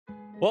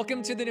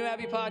Welcome to the New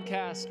Abbey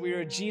Podcast. We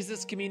are a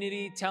Jesus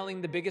community telling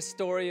the biggest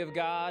story of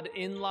God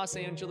in Los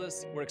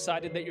Angeles. We're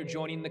excited that you're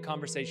joining the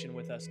conversation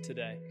with us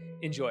today.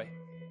 Enjoy.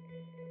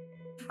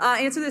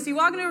 Answer this. You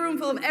walk into a room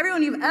full of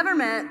everyone you've ever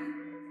met.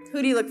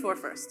 Who do you look for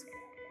first?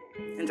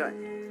 Enjoy.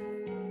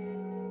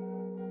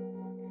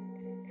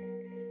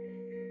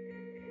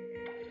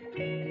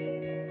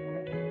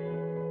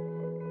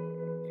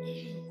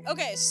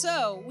 Okay,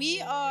 so we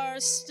are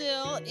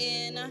still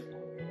in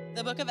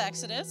the book of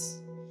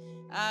Exodus.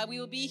 We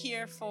will be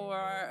here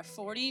for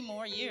 40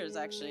 more years,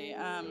 actually.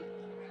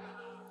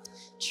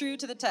 True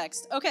to the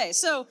text. Okay,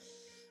 so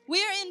we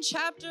are in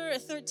chapter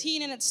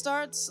 13, and it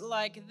starts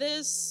like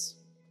this.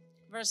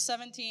 Verse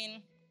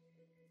 17.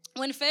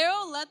 When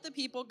Pharaoh let the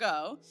people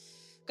go,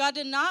 God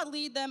did not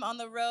lead them on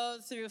the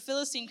road through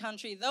Philistine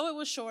country, though it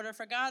was shorter,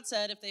 for God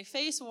said if they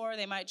face war,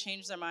 they might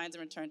change their minds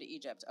and return to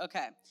Egypt.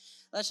 Okay,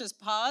 let's just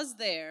pause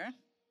there.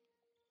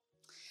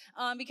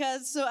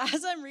 Because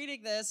as I'm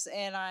reading this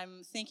and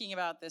I'm thinking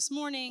about this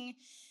morning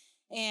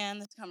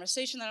and the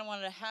conversation that I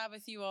wanted to have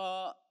with you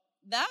all,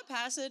 that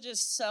passage is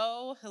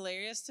so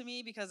hilarious to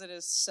me because it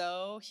is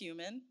so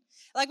human.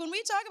 Like when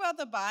we talk about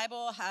the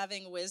Bible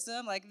having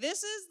wisdom, like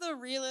this is the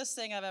realest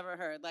thing I've ever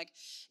heard. Like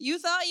you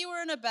thought you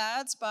were in a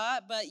bad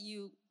spot, but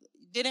you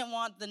didn't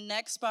want the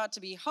next spot to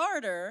be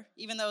harder,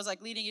 even though it was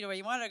like leading you to where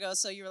you wanted to go.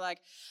 So you were like,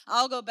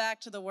 I'll go back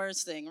to the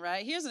worst thing,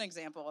 right? Here's an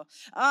example.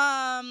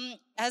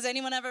 Has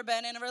anyone ever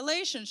been in a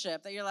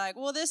relationship that you're like,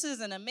 well, this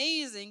isn't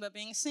amazing, but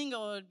being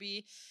single would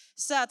be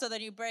sad. So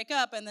then you break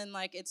up and then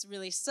like, it's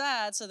really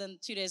sad. So then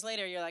 2 days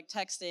later, you're like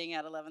texting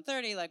at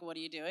 11:30, like, what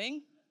are you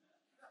doing?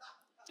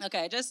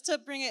 Okay, just to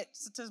bring it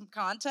to some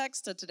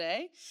context to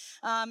today,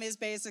 is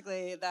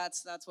basically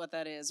that's what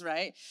that is,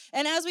 right?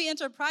 And as we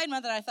enter Pride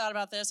Month and I thought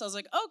about this, I was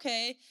like,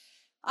 okay,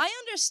 I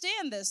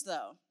understand this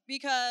though,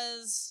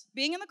 because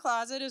being in the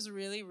closet is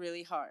really,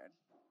 really hard.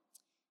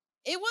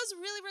 It was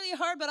really, really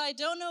hard, but I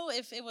don't know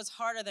if it was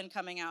harder than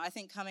coming out. I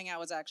think coming out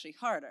was actually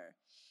harder.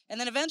 And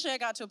then eventually I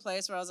got to a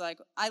place where I was like,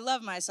 I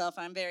love myself,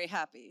 I'm very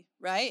happy,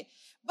 right?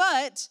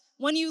 But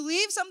when you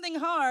leave something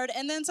hard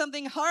and then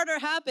something harder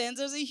happens,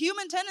 there's a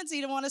human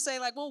tendency to want to say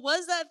like, well,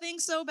 was that thing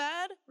so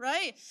bad,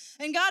 right?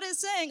 And God is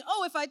saying,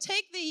 oh, if I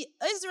take the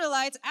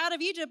Israelites out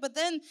of Egypt, but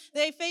then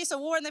they face a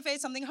war and they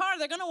face something hard,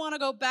 they're going to want to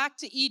go back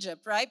to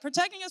Egypt, right?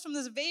 Protecting us from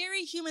this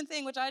very human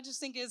thing, which I just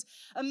think is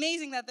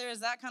amazing that there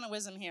is that kind of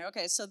wisdom here.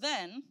 Okay, so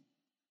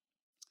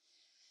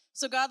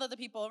God led the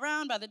people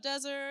around by the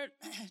desert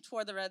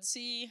toward the Red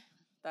Sea.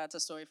 That's a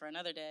story for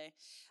another day.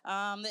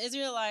 The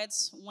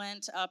Israelites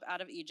went up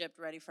out of Egypt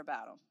ready for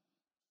battle.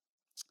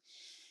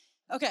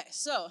 Okay,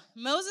 so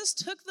Moses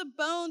took the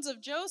bones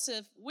of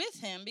Joseph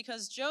with him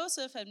because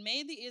Joseph had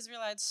made the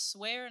Israelites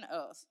swear an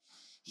oath.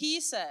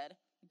 He said,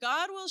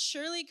 God will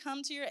surely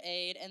come to your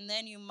aid, and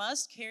then you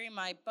must carry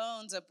my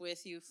bones up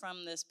with you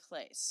from this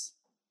place.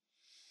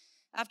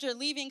 After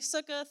leaving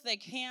Succoth, they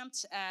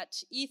camped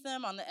at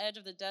Etham on the edge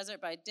of the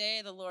desert. By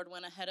day, the Lord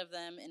went ahead of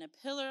them in a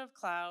pillar of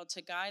cloud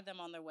to guide them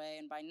on their way,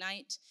 and by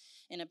night,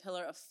 in a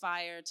pillar of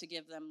fire to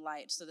give them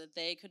light, so that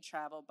they could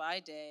travel by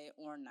day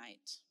or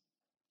night.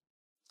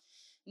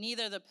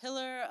 Neither the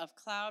pillar of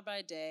cloud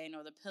by day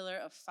nor the pillar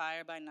of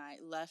fire by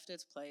night left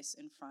its place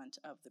in front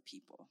of the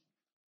people.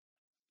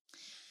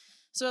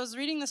 So I was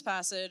reading this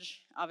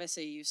passage.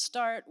 Obviously, you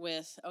start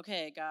with,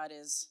 okay, God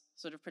is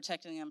sort of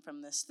protecting them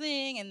from this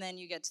thing, and then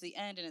you get to the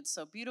end, and it's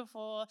so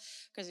beautiful,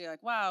 because you're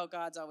like, wow,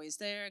 God's always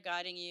there,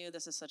 guiding you,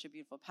 this is such a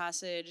beautiful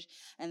passage,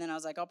 and then I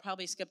was like, I'll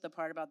probably skip the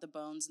part about the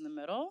bones in the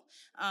middle,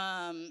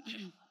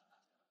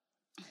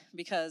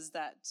 because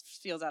that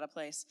feels out of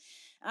place,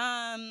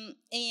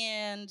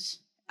 and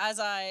as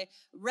I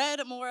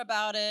read more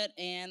about it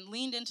and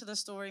leaned into the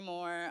story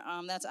more,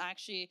 that's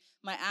actually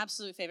my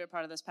absolute favorite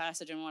part of this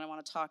passage and what I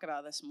want to talk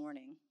about this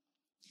morning.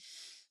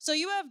 So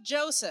you have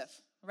Joseph,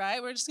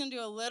 right? We're just going to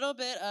do a little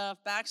bit of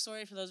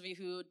backstory for those of you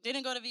who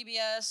didn't go to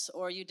VBS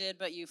or you did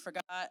but you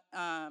forgot.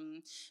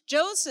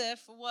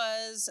 Joseph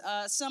was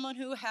someone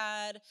who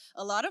had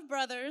a lot of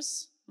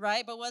brothers,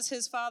 right, but was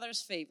his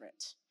father's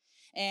favorite.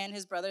 And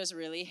his brothers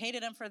really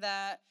hated him for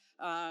that.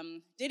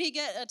 Did he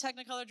get a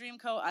Technicolor dream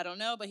coat? I don't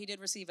know, but he did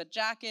receive a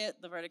jacket.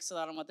 The verdict's still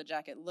out on what the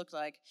jacket looked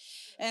like.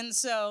 And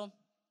so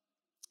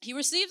he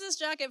receives this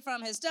jacket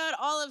from his dad.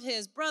 All of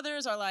his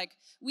brothers are like,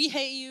 we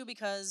hate you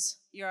because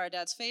you're our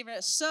dad's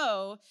favorite.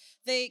 So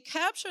they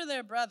capture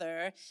their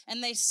brother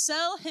and they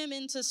sell him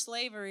into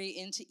slavery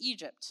into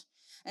Egypt.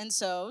 And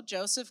so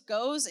Joseph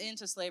goes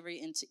into slavery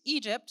into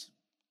Egypt.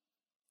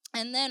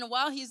 And then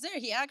while he's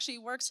there, he actually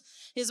works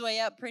his way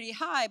up pretty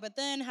high, but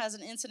then has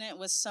an incident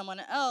with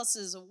someone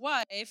else's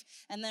wife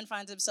and then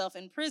finds himself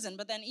in prison.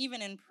 But then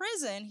even in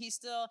prison, he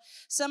still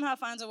somehow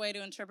finds a way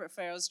to interpret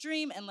Pharaoh's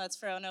dream and lets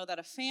Pharaoh know that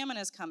a famine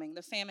is coming.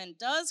 The famine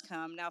does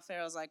come. Now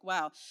Pharaoh's like,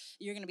 wow,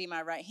 you're going to be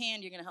my right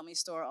hand. You're going to help me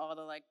store all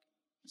the like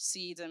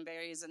seeds and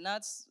berries and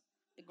nuts,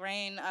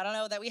 grain, I don't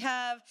know, that we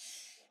have.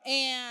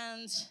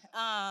 And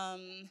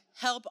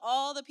help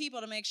all the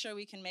people to make sure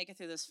we can make it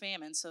through this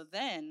famine. So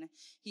then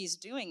he's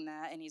doing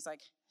that, and he's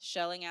like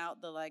shelling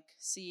out the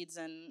seeds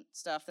and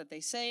stuff that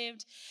they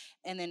saved.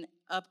 And then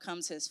up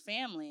comes his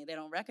family. They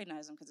don't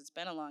recognize him because it's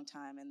been a long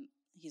time. And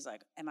he's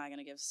like, am I going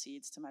to give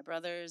seeds to my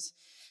brothers?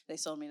 They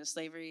sold me to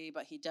slavery,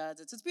 but he does.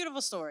 It's a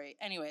beautiful story.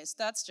 Anyways,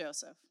 that's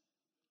Joseph.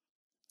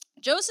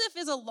 Joseph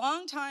is a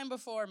long time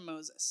before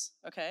Moses,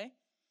 okay?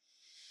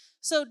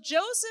 So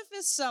Joseph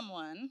is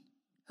someone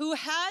who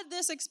had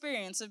this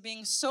experience of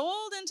being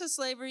sold into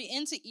slavery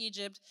into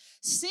Egypt,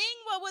 seeing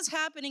what was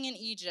happening in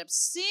Egypt,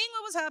 seeing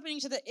what was happening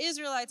to the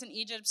Israelites in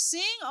Egypt,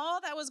 seeing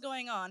all that was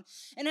going on,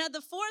 and had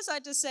the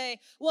foresight to say,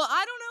 well,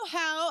 I don't know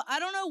how, I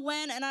don't know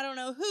when, and I don't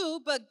know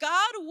who, but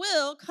God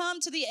will come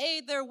to the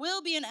aid. There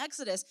will be an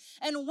exodus.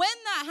 And when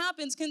that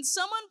happens, can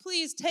someone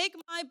please take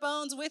my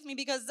bones with me?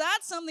 Because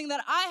that's something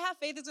that I have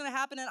faith is going to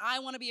happen, and I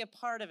want to be a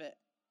part of it.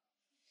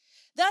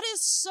 That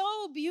is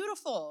so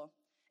beautiful.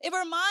 It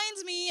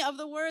reminds me of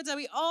the words that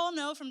we all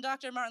know from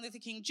Dr. Martin Luther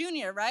King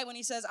Jr., right? When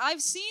he says,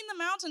 I've seen the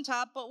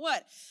mountaintop, but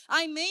what?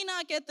 I may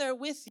not get there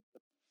with you,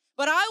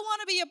 but I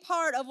want to be a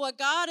part of what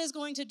God is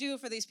going to do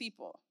for these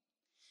people.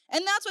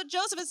 And that's what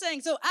Joseph is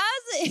saying. So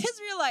as the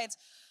Israelites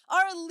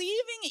are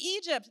leaving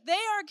Egypt, they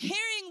are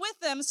carrying with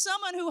them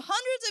someone who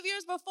hundreds of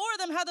years before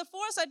them had the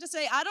foresight to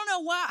say, I don't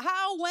know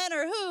how, when,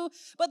 or who,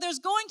 but there's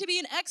going to be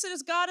an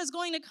exodus. God is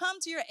going to come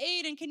to your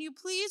aid. And can you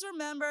please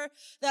remember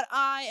that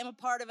I am a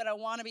part of it? I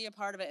want to be a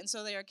part of it. And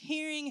so they are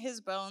carrying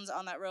his bones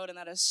on that road. And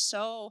that is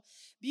so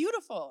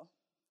beautiful.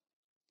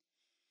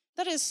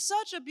 That is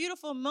such a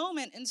beautiful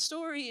moment in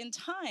story in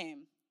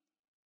time.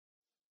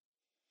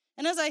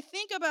 And as I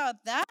think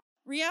about that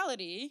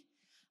reality,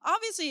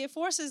 obviously, it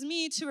forces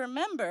me to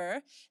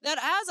remember that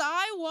as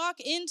I walk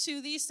into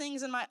these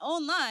things in my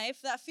own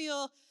life that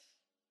feel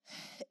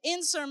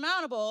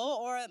insurmountable,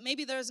 or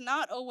maybe there's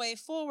not a way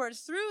forward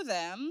through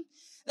them,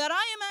 that I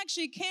am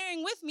actually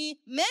carrying with me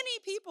many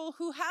people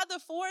who had the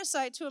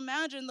foresight to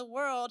imagine the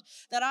world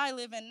that I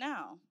live in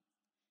now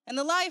and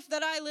the life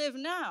that I live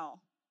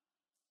now.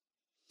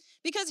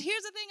 Because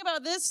here's the thing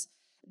about this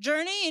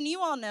journey, and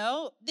you all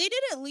know, they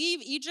didn't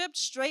leave Egypt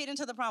straight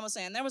into the promised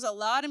land. There was a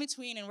lot in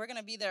between, and we're going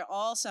to be there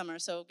all summer,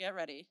 so get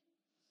ready.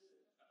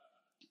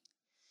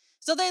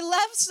 So they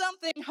left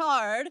something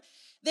hard.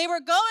 They were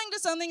going to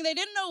something they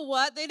didn't know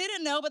what, they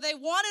didn't know, but they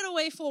wanted a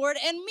way forward.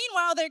 And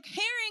meanwhile, they're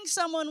carrying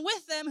someone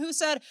with them who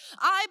said,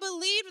 I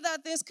believed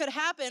that this could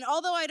happen,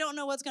 although I don't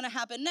know what's going to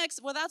happen next.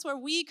 Well, that's where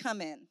we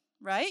come in,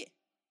 right?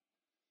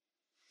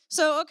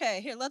 So, okay,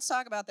 here, let's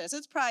talk about this.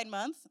 It's Pride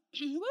Month.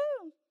 Woo!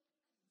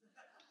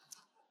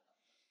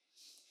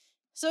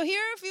 So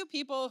here are a few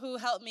people who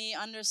helped me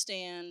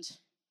understand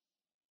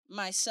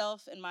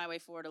myself and my way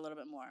forward a little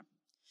bit more.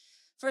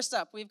 First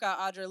up, we've got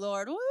Audre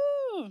Lorde.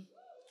 Woo!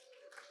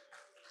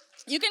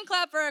 You can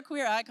clap for our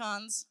queer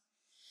icons.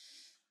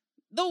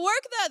 The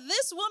work that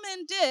this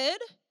woman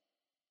did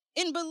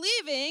in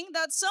believing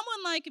that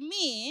someone like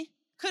me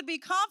could be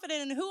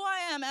confident in who I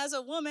am as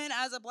a woman,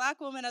 as a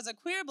black woman, as a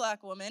queer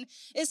black woman,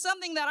 is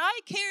something that I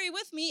carry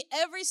with me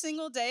every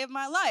single day of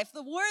my life.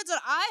 The words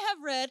that I have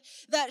read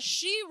that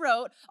she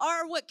wrote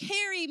are what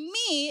carry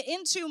me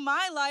into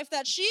my life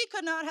that she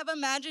could not have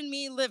imagined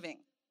me living,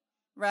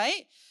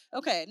 right?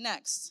 Okay,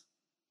 next.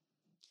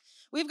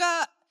 We've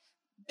got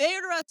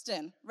Bayard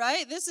Rustin,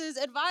 right? This is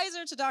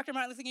advisor to Dr.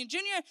 Martin Luther King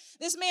Jr.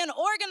 This man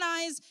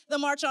organized the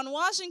March on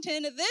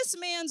Washington. This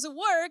man's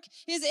work,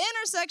 his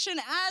intersection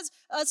as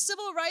a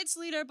civil rights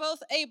leader,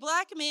 both a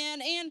black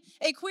man and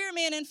a queer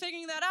man, and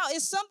figuring that out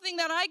is something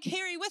that I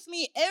carry with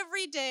me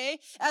every day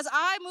as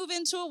I move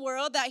into a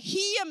world that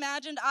he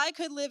imagined I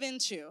could live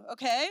into.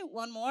 Okay,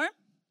 one more. It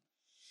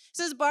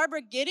says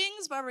Barbara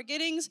Giddings. Barbara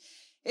Giddings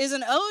is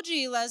an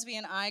OG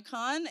lesbian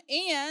icon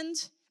and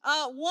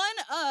one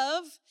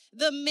of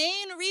the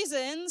main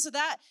reasons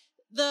that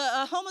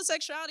the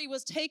homosexuality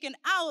was taken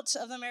out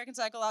of the American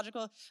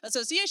Psychological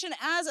Association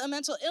as a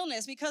mental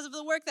illness because of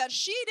the work that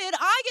she did.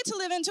 I get to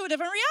live into a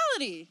different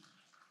reality.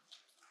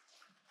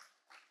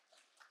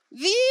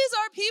 These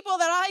are people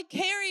that I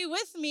carry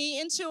with me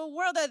into a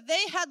world that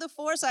they had the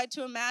foresight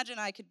to imagine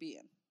I could be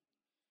in.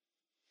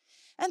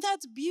 And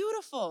that's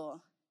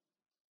beautiful.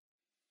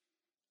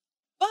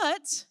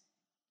 But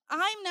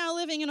I'm now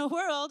living in a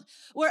world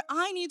where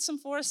I need some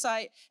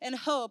foresight and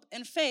hope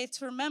and faith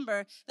to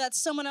remember that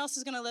someone else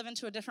is going to live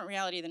into a different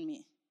reality than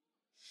me.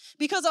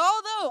 Because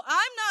although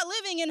I'm not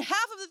living in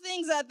half of the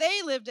things that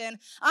they lived in,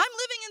 I'm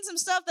living in some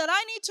stuff that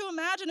I need to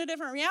imagine a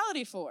different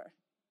reality for.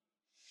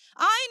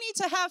 I need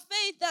to have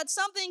faith that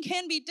something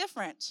can be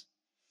different.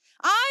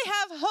 I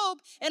have hope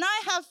and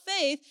I have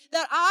faith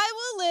that I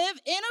will live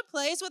in a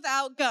place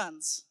without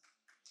guns.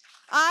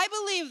 I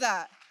believe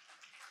that.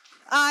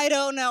 I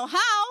don't know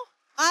how.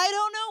 I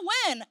don't know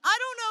when, I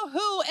don't know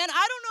who, and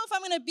I don't know if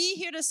I'm going to be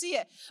here to see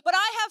it. But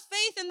I have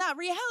faith in that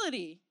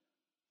reality.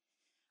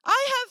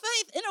 I have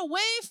faith in a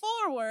way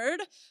forward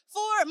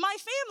for my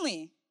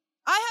family.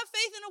 I have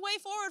faith in a way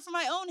forward for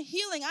my own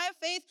healing. I have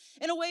faith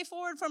in a way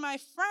forward for my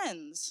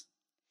friends.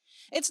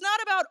 It's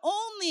not about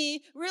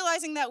only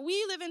realizing that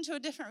we live into a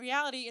different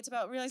reality. It's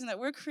about realizing that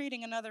we're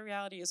creating another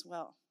reality as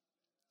well.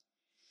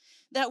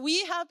 That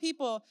we have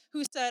people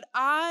who said,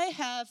 I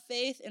have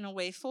faith in a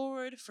way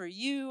forward for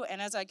you,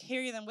 and as I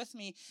carry them with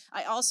me,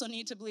 I also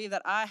need to believe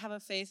that I have a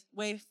faith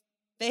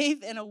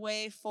in a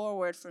way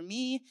forward for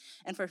me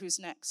and for who's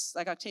next.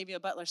 Like Octavia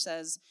Butler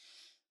says,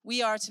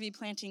 we are to be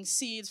planting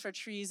seeds for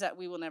trees that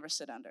we will never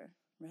sit under,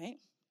 right?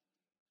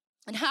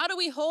 And how do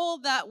we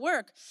hold that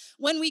work?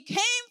 When we came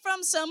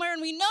from somewhere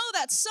and we know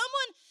that someone,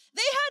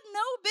 they had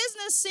no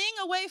business seeing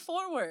a way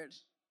forward,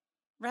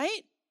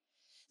 right?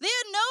 They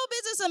had no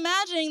business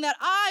imagining that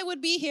I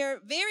would be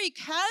here very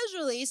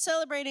casually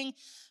celebrating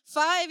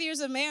 5 years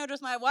of marriage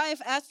with my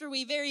wife after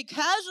we very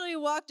casually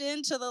walked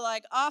into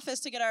the office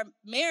to get our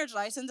marriage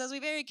license, as we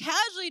very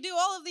casually do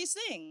all of these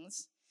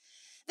things.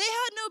 They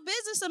had no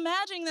business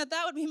imagining that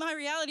that would be my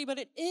reality, but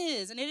it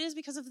is, and it is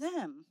because of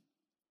them.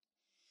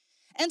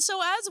 And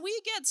so as we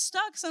get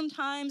stuck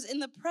sometimes in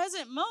the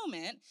present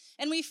moment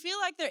and we feel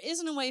like there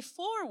isn't a way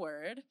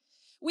forward,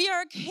 we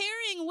are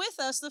carrying with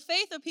us the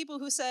faith of people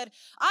who said,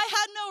 I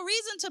had no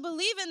reason to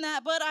believe in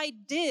that, but I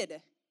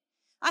did.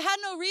 I had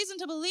no reason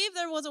to believe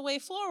there was a way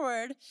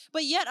forward,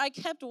 but yet I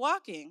kept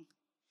walking.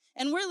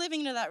 And we're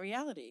living into that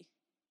reality.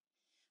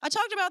 I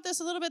talked about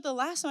this a little bit the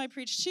last time I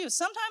preached too.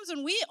 Sometimes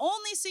when we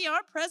only see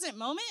our present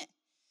moment,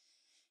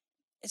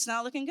 it's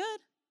not looking good.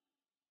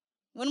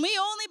 When we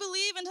only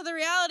believe into the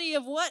reality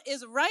of what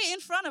is right in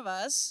front of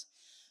us,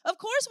 of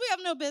course we have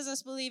no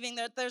business believing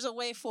that there's a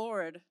way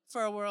forward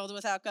for a world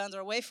without guns, or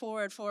a way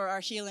forward for our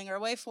healing, or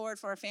a way forward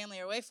for our family,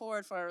 or a way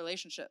forward for our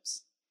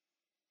relationships.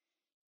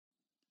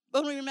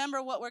 But when we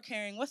remember what we're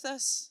carrying with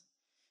us,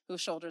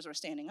 whose shoulders we're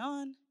standing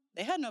on,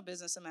 they had no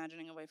business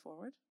imagining a way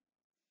forward.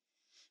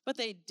 But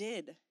they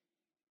did.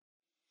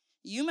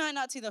 You might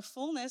not see the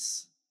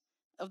fullness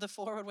of the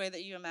forward way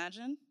that you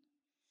imagine,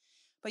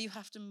 but you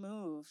have to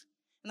move.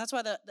 And that's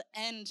why the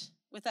end,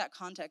 with that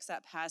context,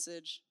 that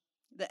passage,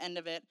 the end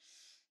of it,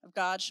 of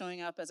God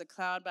showing up as a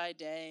cloud by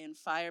day and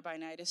fire by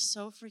night, is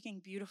so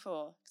freaking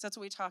beautiful. Because that's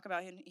what we talk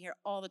about in here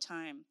all the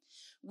time.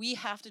 We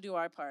have to do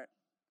our part.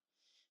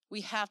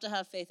 We have to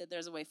have faith that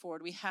there's a way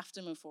forward. We have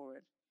to move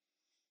forward.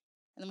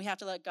 And then we have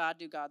to let God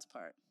do God's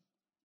part.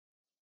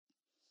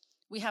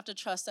 We have to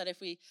trust that if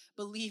we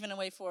believe in a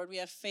way forward, we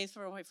have faith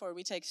for a way forward,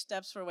 we take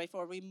steps for a way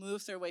forward, we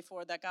move through a way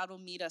forward, that God will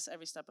meet us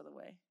every step of the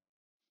way.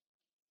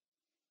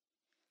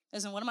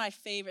 Listen, one of my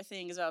favorite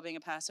things about being a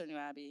pastor at New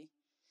Abbey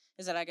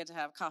is that I get to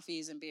have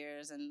coffees and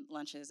beers and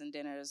lunches and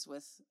dinners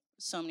with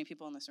so many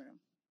people in this room.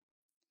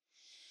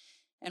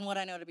 And what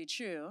I know to be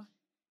true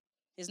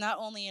is not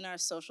only in our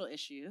social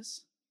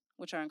issues,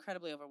 which are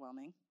incredibly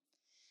overwhelming,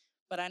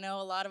 but I know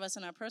a lot of us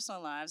in our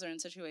personal lives are in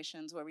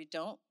situations where we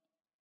don't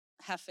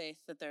have faith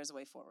that there's a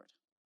way forward.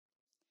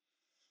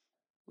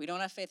 We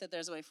don't have faith that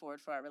there's a way forward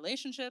for our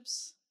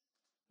relationships.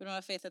 We don't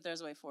have faith that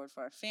there's a way forward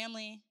for our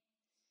family,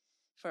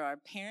 for our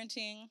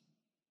parenting,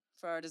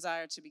 for our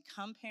desire to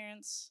become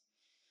parents,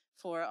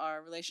 for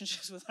our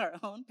relationships with our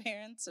own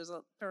parents. There's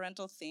a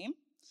parental theme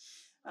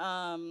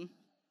in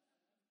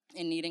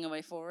needing a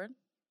way forward.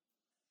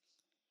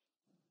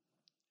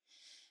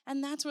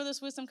 And that's where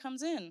this wisdom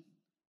comes in.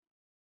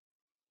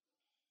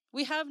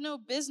 We have no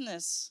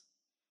business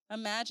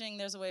imagining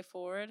there's a way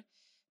forward,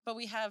 but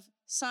we have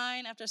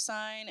sign after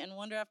sign and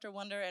wonder after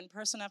wonder and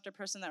person after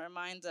person that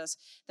reminds us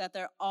that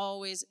there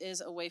always is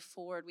a way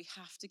forward. We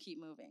have to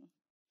keep moving.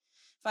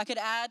 If I could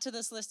add to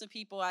this list of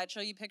people, I'd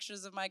show you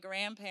pictures of my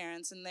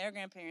grandparents and their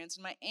grandparents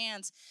and my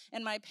aunts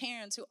and my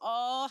parents who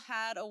all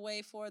had a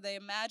way forward. They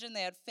imagined,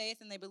 they had faith,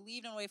 and they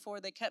believed in a way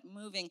forward. They kept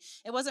moving.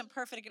 It wasn't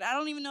perfect. I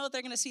don't even know if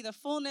they're going to see the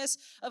fullness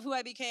of who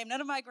I became.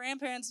 None of my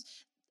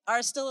grandparents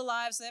are still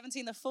alive, so they haven't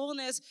seen the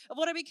fullness of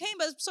what I became,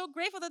 but I'm so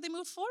grateful that they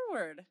moved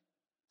forward.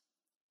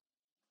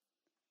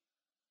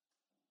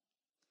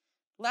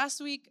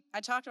 Last week,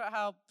 I talked about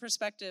how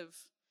perspective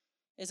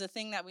is a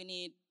thing that we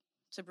need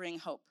to bring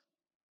hope.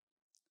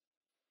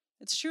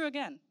 It's true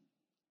again.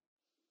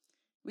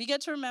 We get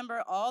to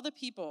remember all the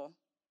people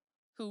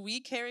who we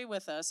carry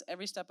with us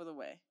every step of the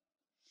way,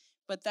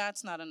 but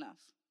that's not enough.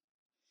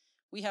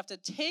 We have to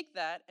take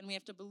that and we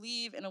have to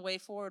believe in a way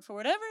forward for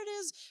whatever it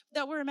is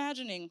that we're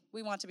imagining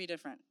we want to be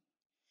different.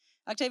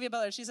 Octavia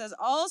Butler, she says,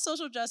 all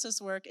social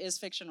justice work is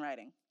fiction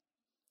writing.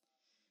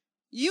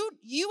 You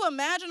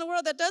imagine a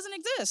world that doesn't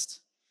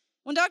exist.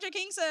 When Dr.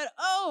 King said,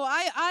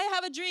 I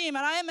have a dream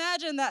and I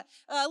imagine that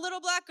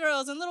little black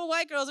girls and little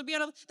white girls would be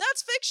on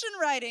that's fiction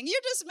writing. You're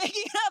just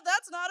making it up.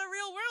 That's not a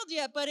real world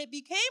yet, but it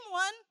became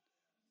one,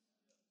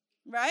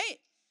 right?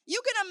 You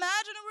can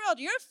imagine a world.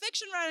 You're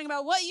fiction writing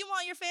about what you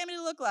want your family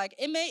to look like.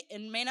 It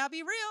may not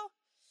be real,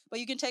 but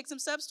you can take some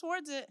steps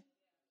towards it.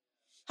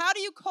 How do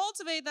you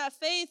cultivate that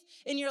faith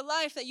in your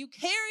life that you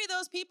carry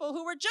those people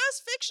who were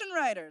just fiction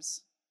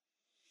writers?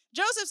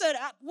 Joseph said,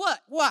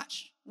 what?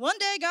 Watch. One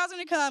day God's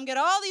going to come, get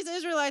all these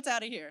Israelites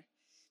out of here.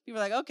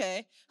 People are like,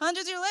 okay.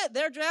 Hundreds of years later,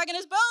 they're dragging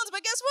his bones,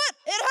 but guess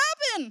what? It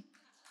happened.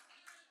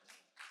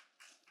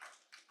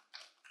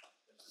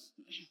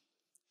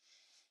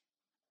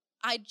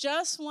 I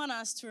just want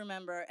us to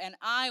remember, and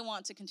I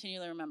want to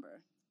continually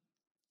remember,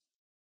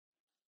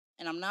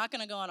 and I'm not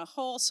going to go on a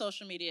whole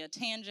social media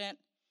tangent,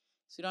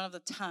 So we don't have the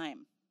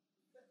time.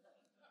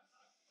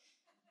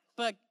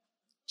 But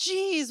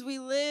geez, we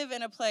live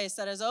in a place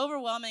that is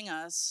overwhelming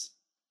us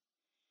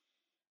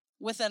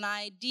with an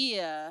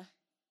idea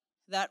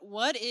that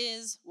what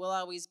is will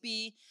always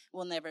be,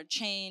 will never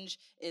change,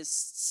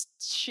 is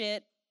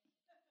shit.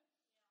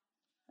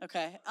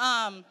 Okay.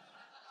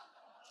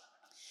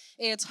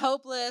 It's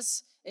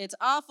hopeless, it's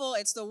awful,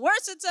 it's the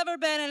worst it's ever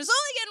been, and it's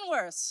only getting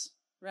worse,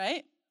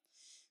 right?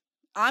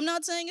 I'm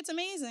not saying it's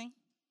amazing,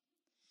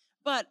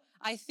 but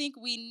I think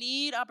we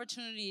need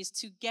opportunities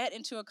to get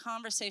into a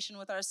conversation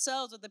with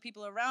ourselves, with the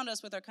people around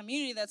us, with our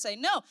community that say,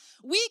 no,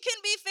 we can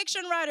be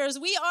fiction writers.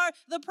 We are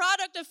the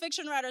product of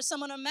fiction writers.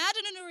 Someone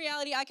imagine a new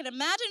reality. I can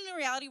imagine a new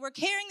reality. We're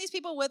carrying these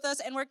people with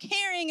us, and we're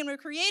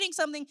creating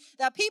something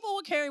that people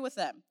will carry with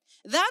them.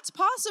 That's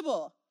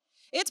possible.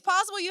 It's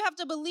possible. You have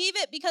to believe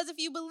it, because if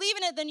you believe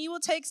in it, then you will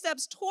take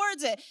steps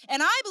towards it.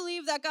 And I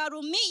believe that God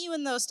will meet you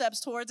in those steps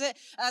towards it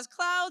as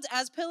clouds,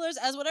 as pillars,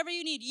 as whatever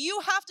you need.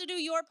 You have to do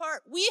your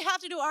part. We have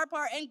to do our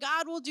part, and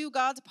God will do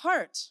God's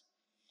part.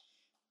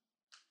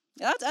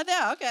 Yeah,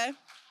 okay.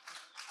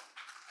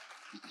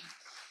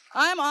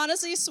 I'm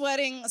honestly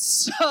sweating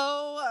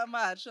so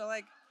much.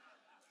 Like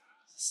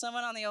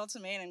someone on the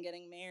ultimatum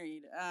getting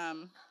married.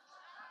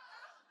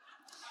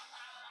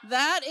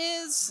 That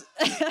is...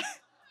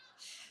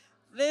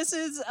 that's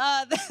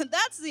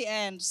the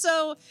end.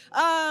 So,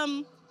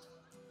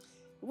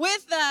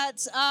 with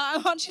that,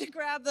 I want you to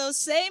grab those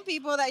same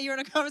people that you were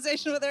in a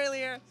conversation with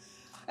earlier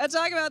and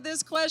talk about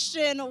this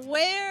question: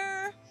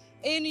 where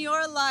in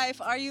your life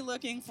are you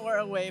looking for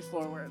a way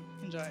forward?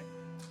 Enjoy.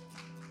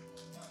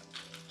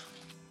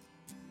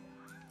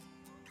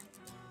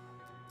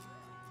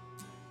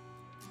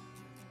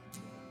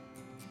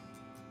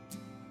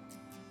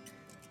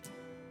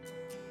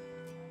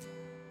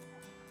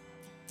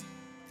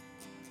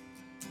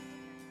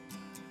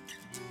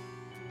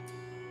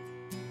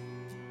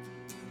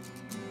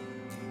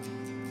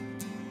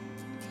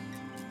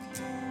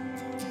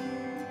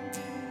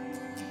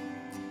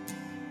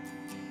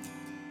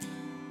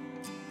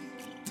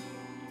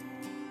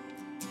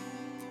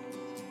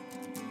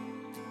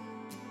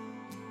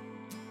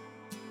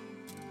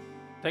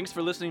 Thanks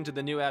for listening to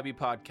the New Abbey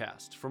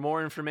podcast. For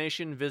more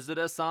information, visit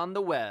us on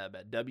the web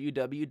at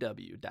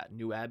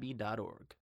www.newabbey.org.